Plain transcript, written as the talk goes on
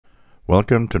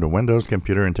Welcome to the Windows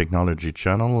Computer and Technology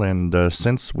channel, and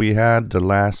since we had the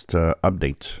last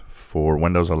update for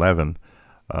Windows 11,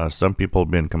 some people have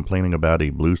been complaining about a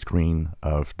blue screen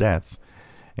of death,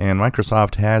 and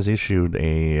Microsoft has issued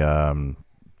a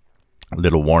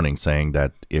little warning saying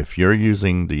that if you're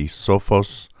using the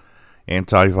Sophos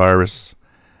Antivirus,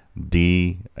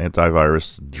 the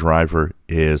antivirus driver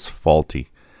is faulty.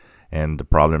 And the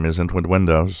problem isn't with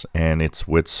Windows, and it's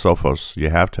with Sophos. You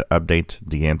have to update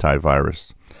the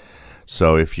antivirus.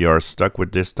 So if you are stuck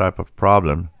with this type of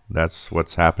problem, that's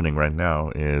what's happening right now,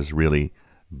 is really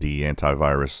the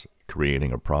antivirus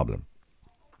creating a problem.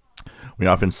 We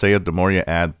often say it, the more you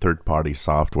add third-party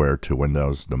software to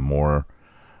Windows, the more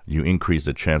you increase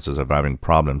the chances of having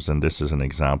problems, and this is an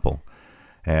example,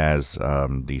 as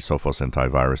the Sophos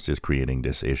Antivirus is creating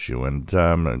this issue. And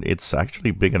it's actually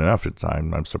big enough.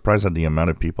 I'm surprised at the amount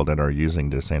of people that are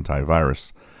using this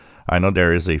antivirus. I know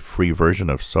there is a free version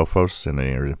of Sophos and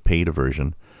a paid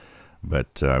version,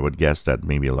 but I would guess that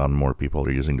maybe a lot more people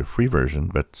are using the free version.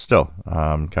 But still,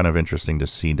 kind of interesting to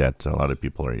see that a lot of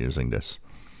people are using this.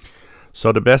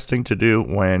 So the best thing to do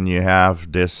when you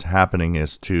have this happening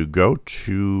is to go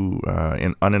to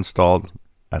and uninstall,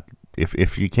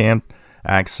 if you can't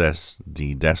access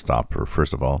the desktop,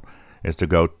 first of all, is to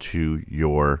go to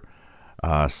your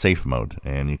safe mode,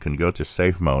 and you can go to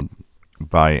safe mode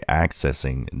by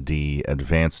accessing the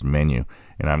advanced menu,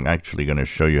 and I'm actually going to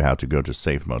show you how to go to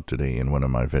safe mode today in one of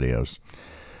my videos.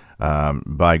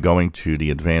 By going to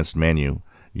the advanced menu,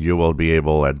 you will be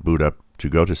able at boot up to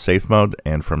go to safe mode,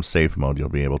 and from safe mode you'll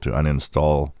be able to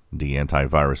uninstall the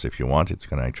antivirus if you want. It's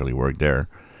going to actually work there.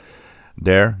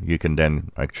 You can then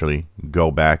actually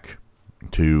go back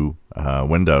to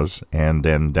Windows and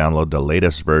then download the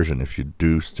latest version. If you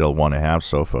do still want to have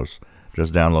Sophos,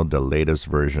 just download the latest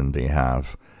version they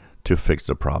have to fix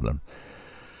the problem.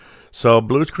 So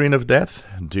blue screen of death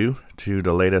due to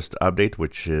the latest update,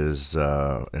 which is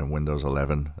in Windows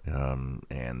 11,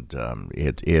 and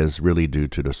it is really due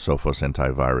to the Sophos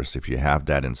Antivirus. If you have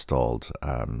that installed,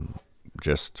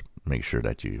 just make sure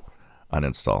that you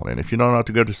uninstall. And if you don't know how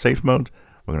to go to safe mode,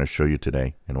 we're going to show you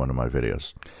today in one of my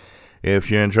videos.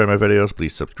 If you enjoy my videos,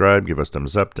 please subscribe, give us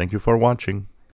thumbs up. Thank you for watching.